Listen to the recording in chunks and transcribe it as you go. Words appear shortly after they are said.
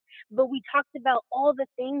but we talked about all the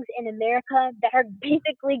things in America that are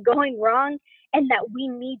basically going wrong and that we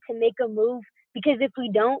need to make a move because if we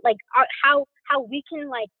don't, like how we can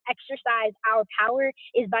like exercise our power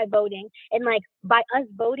is by voting, and like by us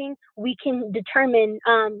voting, we can determine,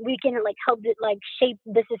 we can like help it like shape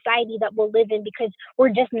the society that we'll live in because we're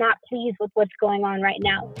just not pleased with what's going on right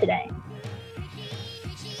now today.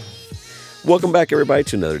 Welcome back, everybody,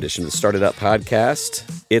 to another edition of the Started Up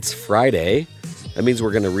podcast. It's Friday. That means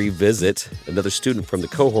we're going to revisit another student from the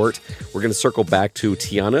cohort. We're going to circle back to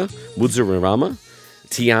Tiana Mudzurama.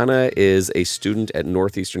 Tiana is a student at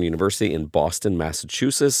Northeastern University in Boston,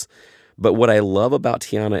 Massachusetts. But what I love about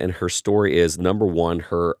Tiana and her story is, number one,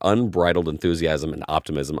 her unbridled enthusiasm and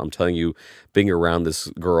optimism. I'm telling you, being around this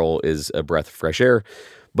girl is a breath of fresh air.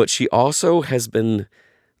 But she also has been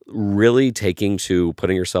really taking to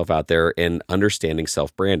putting herself out there and understanding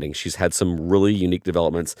self-branding. She's had some really unique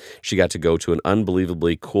developments. She got to go to an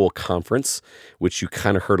unbelievably cool conference, which you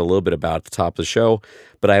kind of heard a little bit about at the top of the show,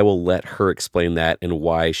 but I will let her explain that and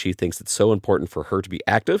why she thinks it's so important for her to be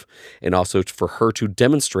active and also for her to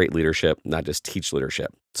demonstrate leadership, not just teach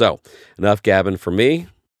leadership. So, enough gabbing from me.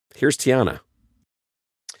 Here's Tiana.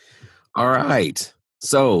 All right.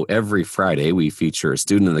 So every Friday we feature a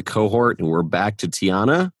student in the cohort, and we're back to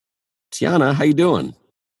Tiana. Tiana, how you doing?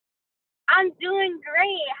 I'm doing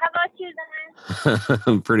great. How about you, Zan?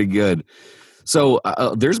 I'm pretty good. So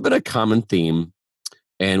there's been a common theme,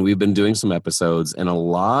 and we've been doing some episodes, and a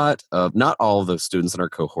lot of, not all of the students in our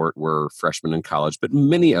cohort were freshmen in college, but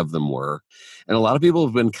many of them were. And a lot of people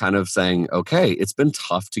have been kind of saying, okay, it's been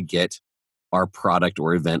tough to get our product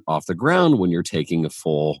or event off the ground when you're taking a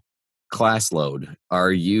full class load.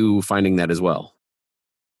 Are you finding that as well?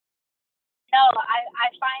 No,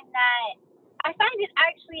 I find it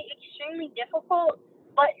actually extremely difficult.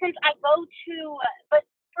 But since I go to,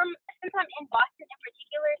 since I'm in Boston in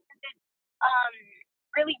particular, since it's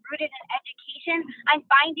really rooted in education, I'm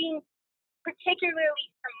finding, particularly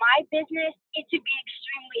for my business, it to be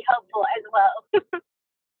extremely helpful as well.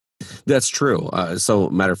 That's true. So,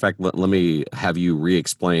 matter of fact, let me have you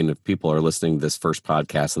re-explain, if people are listening to this first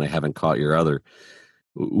podcast and they haven't caught your other.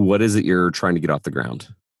 What is it you're trying to get off the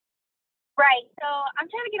ground? Right. So I'm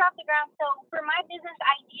trying to get off the ground. So for my business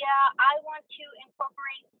idea, I want to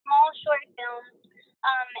incorporate small short films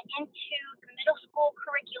into the middle school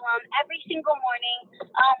curriculum every single morning,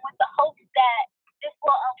 with the hopes that this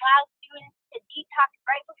will allow students to detox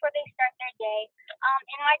right before they start their day.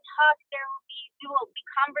 In my talk, we will be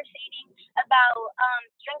conversating about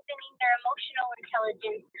strengthening their emotional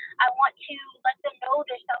intelligence. I want to let them know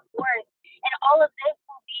their self-worth. And all of this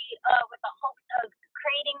will be with the hopes of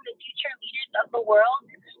creating the future leaders of the world.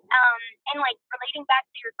 And like relating back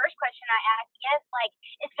to your first question I asked, yes, like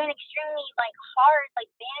it's been extremely like hard, like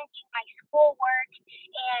managing my schoolwork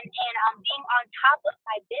and being on top of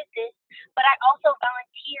my business. But I also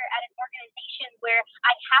volunteer at an organization where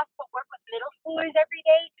I have to work with middle schoolers every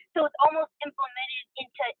day, so it's almost implemented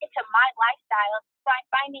into my lifestyle. So I'm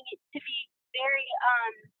finding it to be very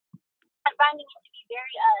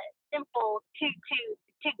simple to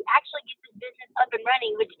actually get this business up and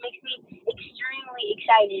running, which makes me extremely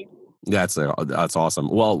excited. That's awesome.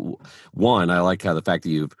 Well, one, I like how the fact that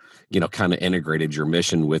you've kind of integrated your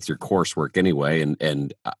mission with your coursework anyway,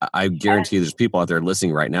 and I guarantee there's people out there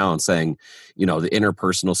listening right now and saying, the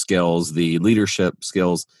interpersonal skills, the leadership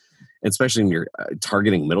skills, especially when you're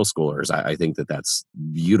targeting middle schoolers. I think that's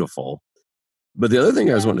beautiful. But the other thing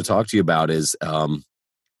I was wanting to talk to you about is,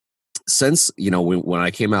 since when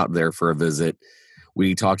I came out there for a visit,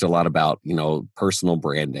 we talked a lot about, personal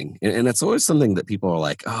branding. And it's always something that people are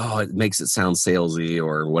like, oh, it makes it sound salesy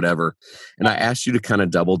or whatever. And I asked you to kind of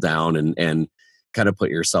double down and kind of put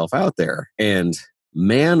yourself out there. And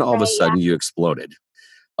man, all of a sudden you exploded.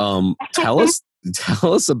 Tell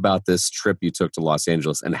us about this trip you took to Los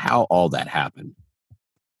Angeles and how all that happened.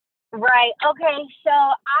 Right. Okay. So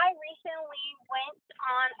I recently went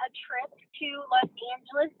on a trip to Los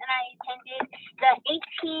Angeles and I attended the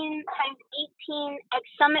 18x18 X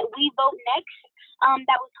Summit We Vote Next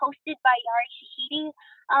that was hosted by Yari Shahidi.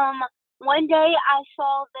 One day I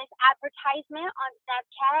saw this advertisement on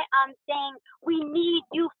Snapchat saying we need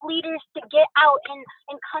youth leaders to get out and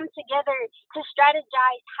come together to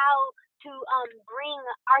strategize how to bring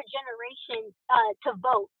our generation to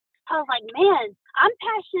vote. I was like, man, I'm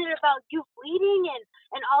passionate about youth leading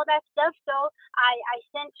and all that stuff. So I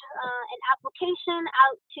sent an application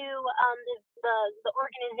out to the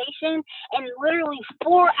organization, and literally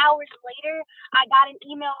 4 hours later, I got an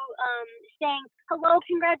email saying, "Hello,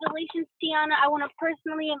 congratulations, Tiana. I want to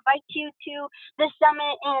personally invite you to the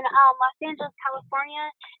summit in Los Angeles, California."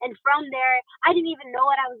 And from there, I didn't even know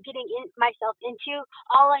what I was getting myself into.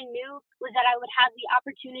 All I knew was that I would have the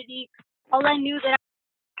opportunity. All I knew that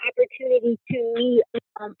opportunity to meet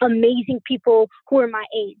amazing people who are my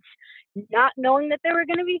age. Not knowing that there were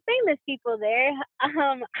going to be famous people there,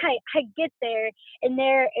 I get there, and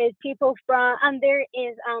there is people from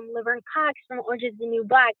Laverne Cox from Orange Is the New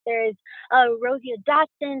Black. There's Rosie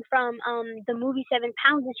Dotson from the movie 7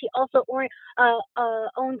 Pounds, and she also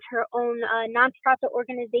owns her own nonprofit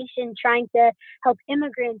organization trying to help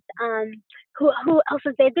immigrants. Who else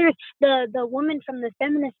is there? There's the woman from the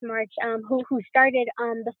feminist march who started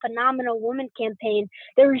the Phenomenal Woman campaign.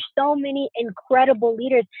 There were so many incredible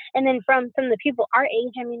leaders, and then from the people our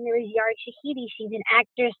age, I mean, there is Yara Shahidi. She's an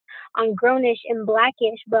actress on Grownish and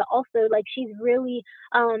Blackish, but also like she's really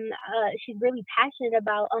passionate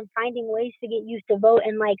about finding ways to get youth to vote,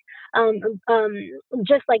 and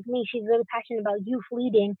just like me, she's really passionate about youth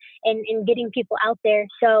leading and getting people out there.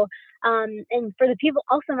 So and for the people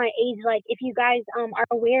also my age, like if you guys are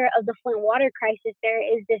aware of the Flint water crisis, there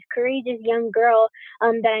is this courageous young girl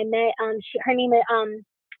that I met. Her name is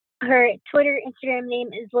her Instagram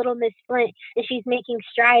name is Little Miss Flint, and she's making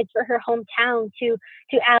strides for her hometown to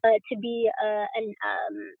be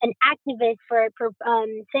an activist for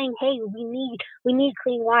saying, hey, we need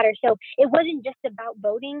clean water. So it wasn't just about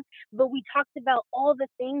voting, but we talked about all the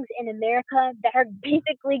things in America that are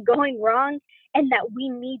basically going wrong, and that we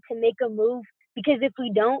need to make a move. Because if we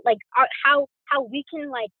don't, like, how we can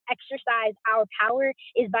like exercise our power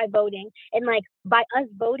is by voting, and like by us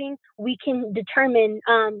voting, we can determine,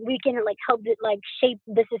 we can like help it like shape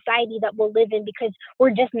the society that we'll live in, because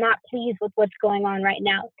we're just not pleased with what's going on right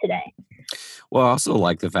now today. Well, I also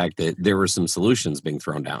like the fact that there were some solutions being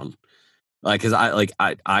thrown down, like because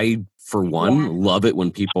I for one love it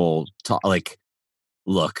when people talk like,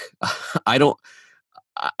 look,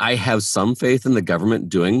 I have some faith in the government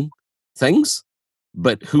doing things,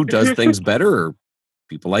 but who does things better are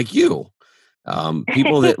people like you.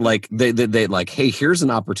 People that like they like, hey, here's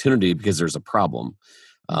an opportunity because there's a problem.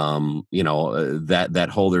 That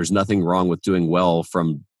whole there's nothing wrong with doing well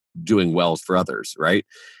from doing well for others, right?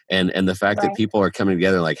 And the fact that people are coming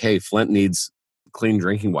together like, hey, Flint needs clean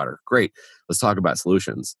drinking water. Great, let's talk about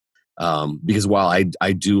solutions. Because while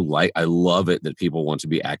I love it that people want to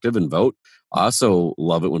be active and vote, I also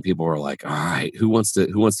love it when people are like, all right, who wants to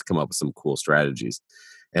come up with some cool strategies?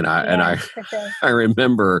 And I I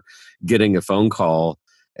remember getting a phone call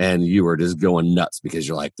and you were just going nuts because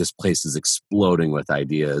you're like, this place is exploding with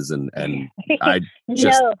ideas, and I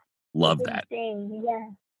just love that. Yeah.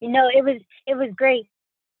 It was great.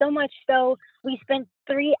 So much so we spent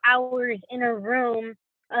 3 hours in a room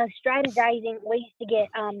strategizing ways to get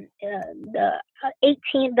the age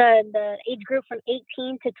group from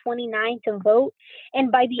 18 to 29 to vote. And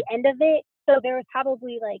by the end of it, so there was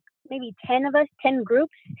probably like maybe 10 of us, 10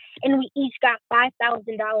 groups, and we each got $5,000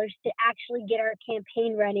 to actually get our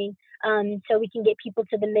campaign running, so we can get people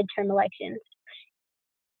to the midterm elections.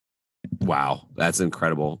 Wow, that's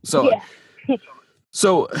incredible. So,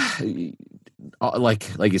 so like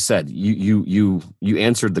you said, you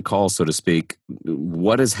answered the call, so to speak.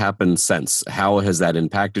 What has happened since? How has that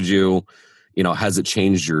impacted you? Has it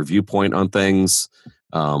changed your viewpoint on things?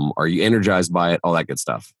 Are you energized by it? All that good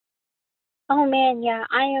stuff. Oh man, yeah,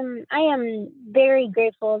 I am very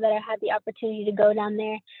grateful that I had the opportunity to go down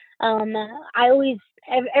there. I always,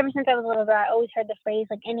 ever since I was a little girl, I always heard the phrase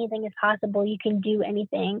like anything is possible, you can do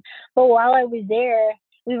anything. But while I was there,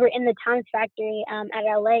 we were in the Towns Factory at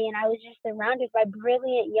LA, and I was just surrounded by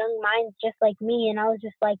brilliant young minds just like me. And I was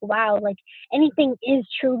just like, wow, like anything is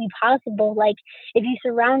truly possible. Like if you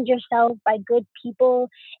surround yourself by good people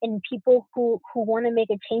and people who want to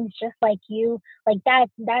make a change just like you, like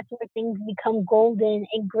that's where things become golden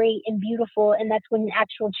and great and beautiful. And that's when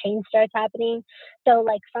actual change starts happening. So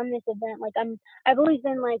like from this event, like I've always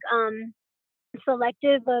been like,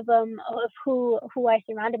 selective of who I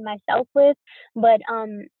surrounded myself with, but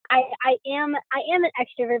I am an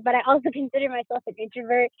extrovert, but I also consider myself an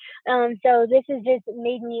introvert. So this has just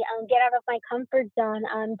made me get out of my comfort zone.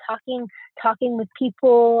 Talking with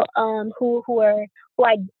people who I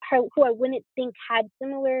wouldn't think had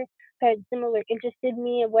similar interest in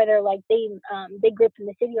me, whether like they grew up in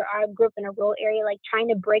the city or I grew up in a rural area, like trying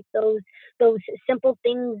to break those simple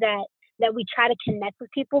things that that we try to connect with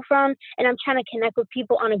people from. And I'm trying to connect with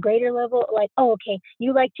people on a greater level. Like, oh, okay,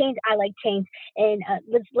 you like change, I like change, and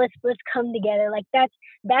let's come together. Like that's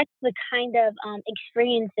the kind of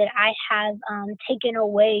experience that I have taken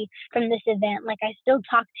away from this event. Like I still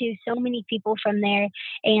talk to so many people from there,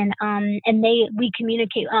 and they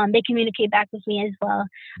communicate back with me as well.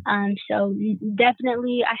 So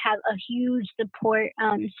definitely, I have a huge support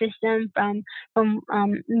system from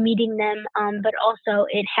meeting them, but also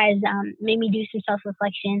it has made me do some self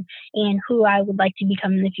reflection and who I would like to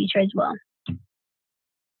become in the future as well.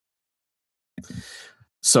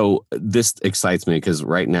 So this excites me because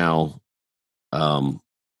right now,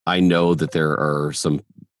 I know that there are some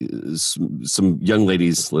young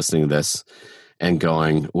ladies listening to this and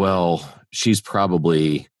going, well, she's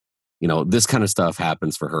probably, this kind of stuff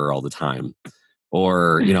happens for her all the time.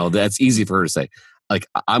 Or, that's easy for her to say. Like,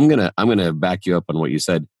 I'm gonna back you up on what you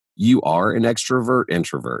said. You are an extrovert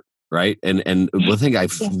introvert, right? And the thing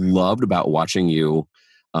I've loved about watching you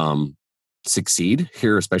succeed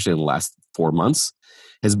here, especially in the last 4 months,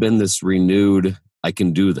 has been this renewed I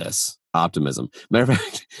can do this optimism. Matter of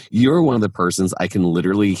fact, you're one of the persons I can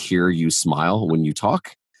literally hear you smile when you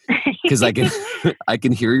talk because I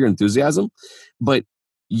can hear your enthusiasm. But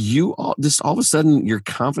all of a sudden your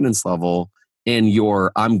confidence level and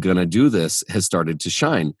your I'm gonna do this has started to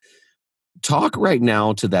shine. Talk right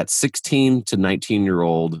now to that 16 to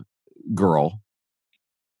 19-year-old girl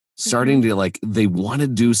starting to they want to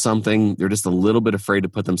do something. They're just a little bit afraid to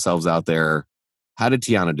put themselves out there. How did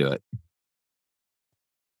Tiana do it?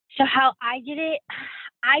 So how I did it,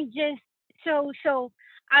 I just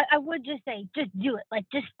I would just say just do it, like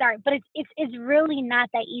just start. But it's really not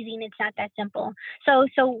that easy and it's not that simple. So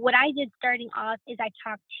what I did starting off is I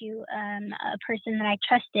talked to a person that I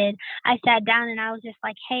trusted. I sat down and I was just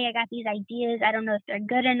like, hey, I got these ideas. I don't know if they're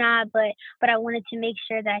good or not, but I wanted to make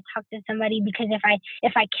sure that I talked to somebody, because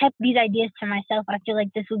if I kept these ideas to myself, I feel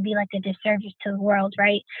like this would be like a disservice to the world,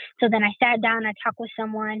 right? So then I sat down, I talked with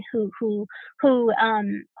someone who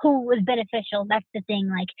was beneficial. That's the thing.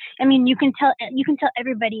 Like, I mean, you can tell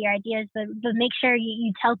everybody your ideas, but make sure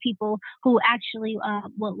you tell people who actually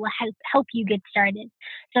will help you get started.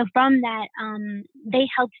 So from that, they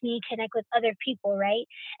helped me connect with other people, right?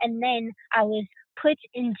 And then I was put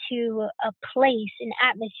into a place, an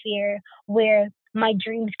atmosphere where my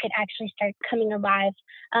dreams could actually start coming alive.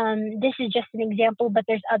 This is just an example, but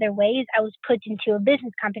there's other ways. I was put into a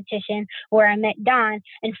business competition where I met Don,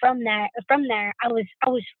 and from there, I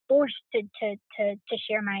was forced to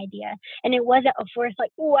share my idea, and it wasn't a force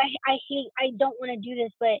like, oh, I don't want to do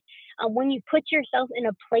this, but when you put yourself in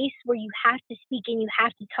a place where you have to speak and you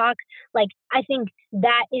have to talk, like I think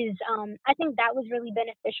that was really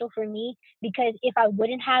beneficial for me, because if I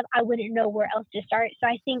wouldn't know where else to start. So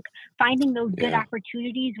I think finding those good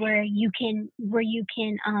opportunities where you can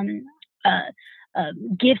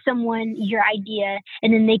give someone your idea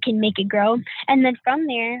and then they can make it grow. And then from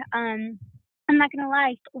there, I'm not gonna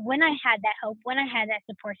lie, when I had that help, when I had that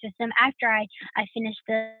support system after I finished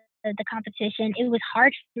the competition, it was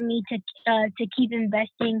hard for me to keep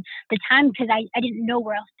investing the time, because I didn't know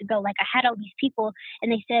where else to go. Like I had all these people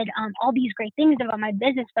and they said all these great things about my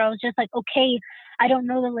business, but I was just like, okay, I don't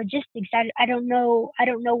know the logistics. I don't know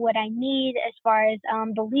what I need as far as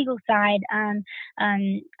the legal side,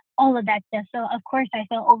 all of that stuff. So of course I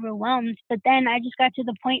felt overwhelmed. But then I just got to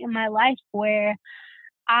the point in my life where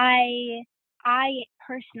I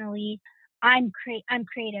personally, I'm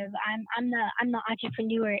creative. I'm the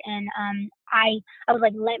entrepreneur, and I was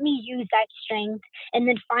like, let me use that strength and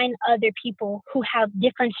then find other people who have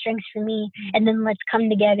different strengths for me, and then let's come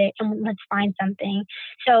together and let's find something.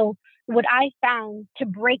 So what I found to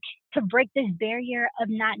break this barrier of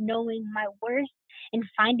not knowing my worth and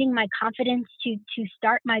finding my confidence to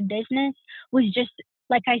start my business was just,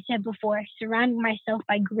 like I said before, surrounding myself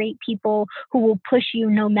by great people who will push you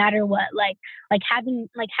no matter what. Like having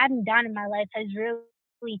Don in my life has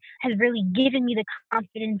really given me the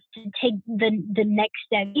confidence to take the next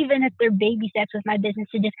step, even if they're baby steps with my business,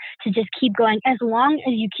 to just keep going. As long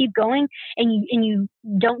as you keep going and you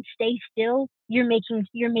don't stay still, you're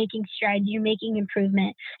making strides, you're making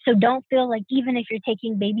improvement. So don't feel like even if you're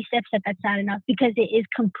taking baby steps that's not enough, because it is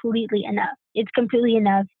completely enough. It's completely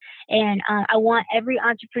enough. And I want every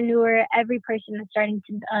entrepreneur, every person that's starting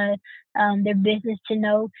to their business, to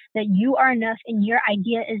know that you are enough and your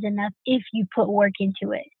idea is enough if you put work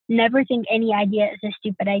into it. Never think any idea is a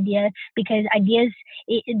stupid idea, because ideas,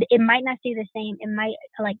 it might not stay the same. It might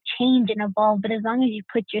like change and evolve, but as long as you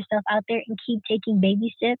put yourself out there and keep taking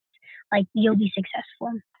baby steps, like you'll be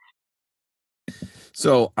successful.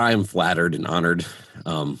 So I'm flattered and honored.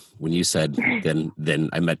 When you said, then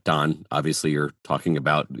I met Don. Obviously, you're talking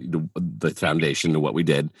about the foundation of what we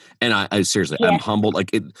did, and I seriously, I'm Yes. humbled.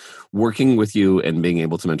 Like working with you and being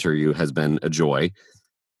able to mentor you has been a joy,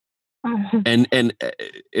 and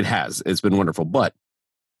it's been wonderful. But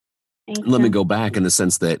Thank let me you. go back in the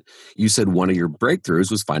sense that you said one of your breakthroughs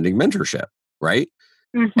was finding mentorship, right?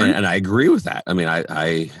 And I agree with that. I mean,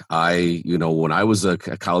 when I was a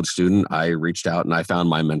college student, I reached out and I found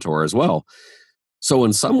my mentor as well. So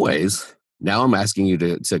in some ways, now I'm asking you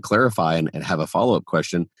to clarify and have a follow-up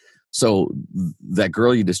question. So that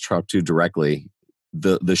girl you just talked to directly,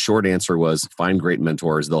 the short answer was find great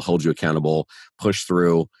mentors. They'll hold you accountable, push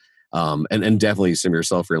through, and definitely some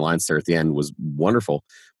yourself reliance there at the end was wonderful.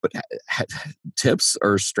 But tips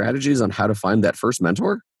or strategies on how to find that first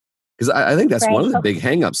mentor? Because I think that's one Right. of the big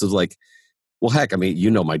hangups is like, well, heck, I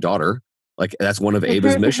mean, my daughter, like that's one of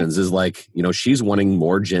Ava's missions is like, she's wanting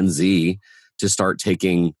more Gen Z to start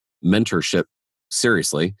taking mentorship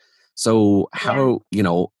seriously. So Yeah.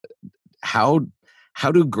 how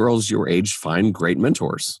do girls your age find great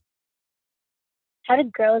mentors? How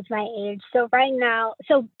did girls my age? So right now,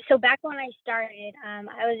 so back when I started, I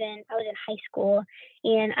was in high school,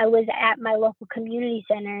 and I was at my local community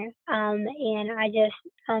center, and I just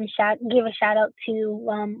give a shout out to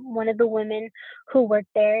one of the women who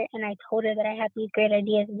worked there, and I told her that I have these great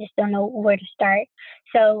ideas and just don't know where to start.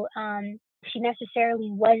 So she necessarily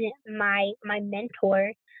wasn't my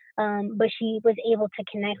mentor. But she was able to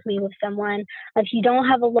connect me with someone. If you don't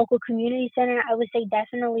have a local community center, I would say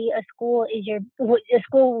definitely a school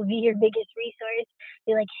will be your biggest resource.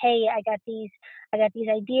 Be like, hey, I got these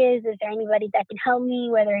ideas. Is there anybody that can help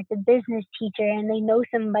me? Whether it's a business teacher and they know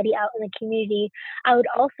somebody out in the community. I would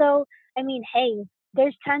also, I mean, hey,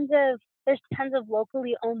 there's tons of there's tons of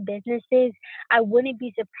locally owned businesses. I wouldn't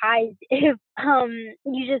be surprised if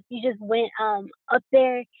you just went up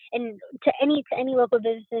there and to any local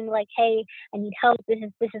business and like, hey, I need help. This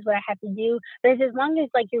is what I have to do. But as long as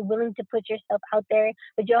like you're willing to put yourself out there,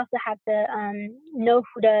 but you also have to know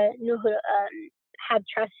who to have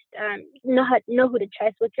trust, know who to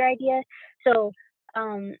trust with your idea. So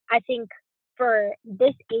I think for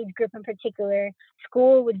this age group in particular,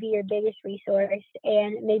 school would be your biggest resource,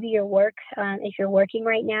 and maybe your work if you're working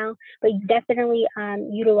right now. But definitely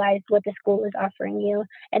utilize what the school is offering you,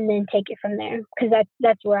 and then take it from there, because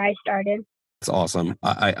that's where I started. It's awesome.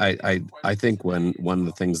 I think when one of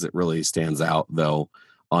the things that really stands out though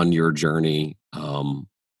on your journey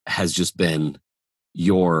has just been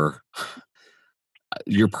your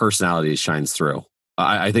your personality shines through.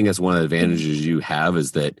 I think that's one of the advantages you have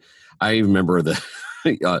is that I remember the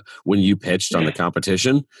when you pitched on the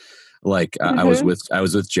competition, like Mm-hmm. I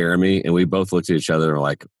was with Jeremy and we both looked at each other and were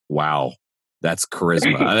like, wow, that's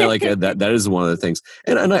charisma. I mean, like that is one of the things.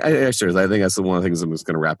 And seriously, I think that's one of the things I'm just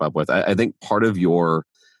going to wrap up with. I think part of your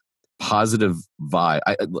positive vibe,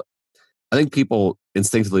 I think people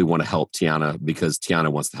instinctively want to help Tiana because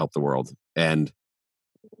Tiana wants to help the world. And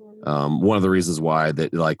one of the reasons why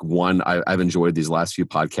that I've enjoyed these last few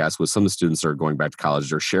podcasts with some of the students that are going back to college,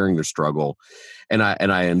 they're sharing their struggle. And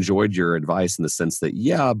I enjoyed your advice in the sense that,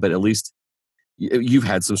 yeah, but at least you've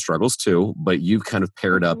had some struggles too, but you've kind of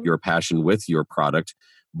paired up Mm-hmm. your passion with your product,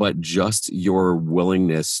 but just your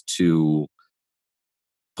willingness to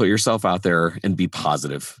put yourself out there and be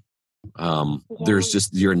positive. Yeah.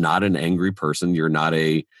 You're not an angry person. You're not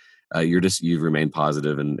you've remained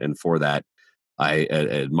positive. And for that, I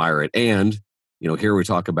admire it. And, here we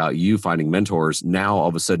talk about you finding mentors. Now, all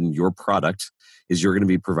of a sudden, your product is you're going to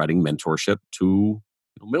be providing mentorship to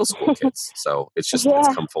middle school kids. So it's Yeah.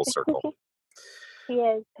 come full circle.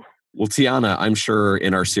 Yes. Well, Tiana, I'm sure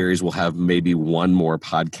in our series we'll have maybe one more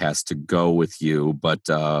podcast to go with you. But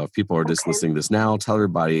if people are just Okay. listening to this now, tell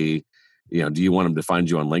everybody, do you want them to find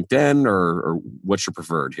you on LinkedIn or what's your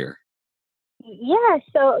preferred here? Yeah,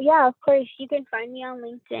 so yeah, of course, you can find me on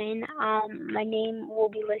LinkedIn. My name will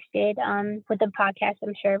be listed with the podcast,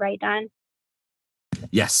 I'm sure, right, Don?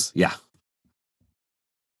 Yes. Yeah.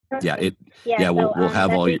 Yeah. Perfect. Yeah, We'll have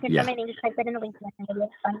that's all where you your, can yeah. find my name. Just type it in the LinkedIn and it'll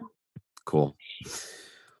look fun. Cool.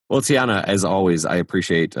 Well, Tiana, as always, I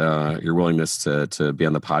appreciate your willingness to be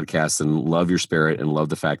on the podcast and love your spirit and love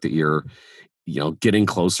the fact that you're, getting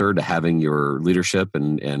closer to having your leadership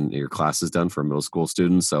and your classes done for middle school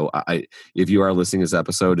students. So if you are listening to this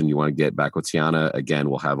episode and you want to get back with Tiana, again,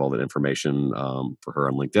 we'll have all that information for her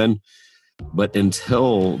on LinkedIn. But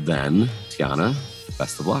until then, Tiana,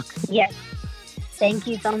 best of luck. Yes. Thank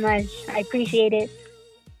you so much. I appreciate it.